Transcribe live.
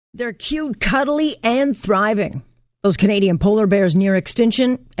They're cute, cuddly, and thriving. Those Canadian polar bears near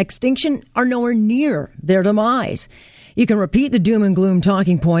extinction are nowhere near their demise. You can repeat the doom and gloom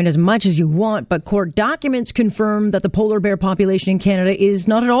talking point as much as you want, but court documents confirm that the polar bear population in Canada is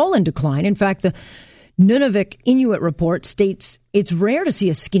not at all in decline. In fact, the Nunavik Inuit report states it's rare to see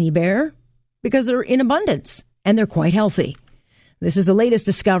a skinny bear because they're in abundance and they're quite healthy. This is the latest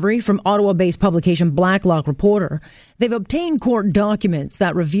discovery from Ottawa-based publication Blacklock Reporter. They've obtained court documents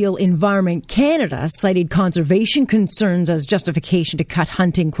that reveal Environment Canada cited conservation concerns as justification to cut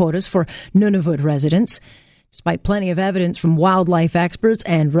hunting quotas for Nunavut residents, despite plenty of evidence from wildlife experts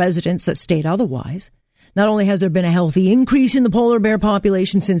and residents that state otherwise. Not only has there been a healthy increase in the polar bear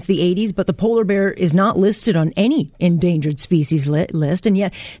population since the 80s, but the polar bear is not listed on any endangered species list. And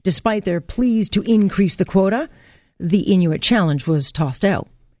yet, despite their pleas to increase the quota, the Inuit challenge was tossed out.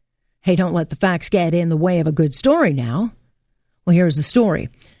 Hey, don't let the facts get in the way of a good story now. Well, here's the story.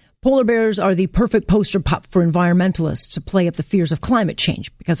 Polar bears are the perfect poster pup for environmentalists to play up the fears of climate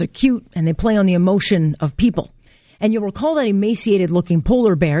change because they're cute and they play on the emotion of people. And you'll recall that emaciated-looking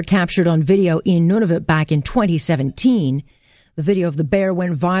polar bear captured on video in Nunavut back in 2017. The video of the bear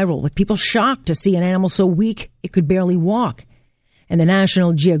went viral, with people shocked to see an animal so weak it could barely walk. And the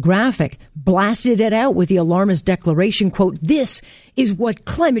National Geographic blasted it out with the alarmist declaration, quote, "This is what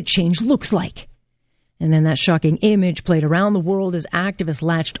climate change looks like." And then that shocking image played around the world as activists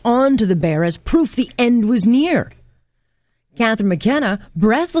latched onto the bear as proof the end was near. Catherine McKenna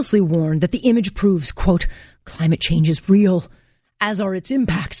breathlessly warned that the image proves, quote, "Climate change is real, as are its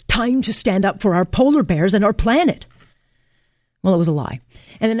impacts. Time to stand up for our polar bears and our planet." Well, it was a lie.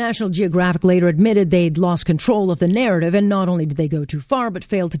 And the National Geographic later admitted they'd lost control of the narrative, and not only did they go too far, but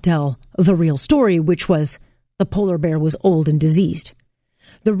failed to tell the real story, which was the polar bear was old and diseased.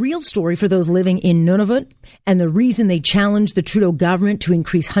 The real story for those living in Nunavut, and the reason they challenged the Trudeau government to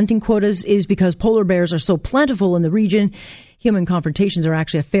increase hunting quotas, is because polar bears are so plentiful in the region, human confrontations are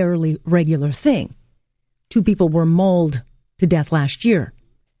actually a fairly regular thing. 2 people were mauled to death last year.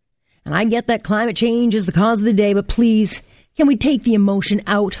 And I get that climate change is the cause of the day, but please, can we take the emotion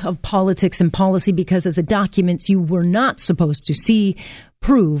out of politics and policy? Because as the documents you were not supposed to see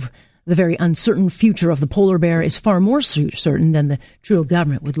prove, the very uncertain future of the polar bear is far more certain than the Trudeau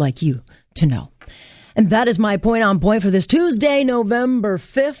government would like you to know. And that is my point on point for this Tuesday, November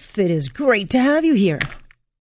 5th. It is great to have you here.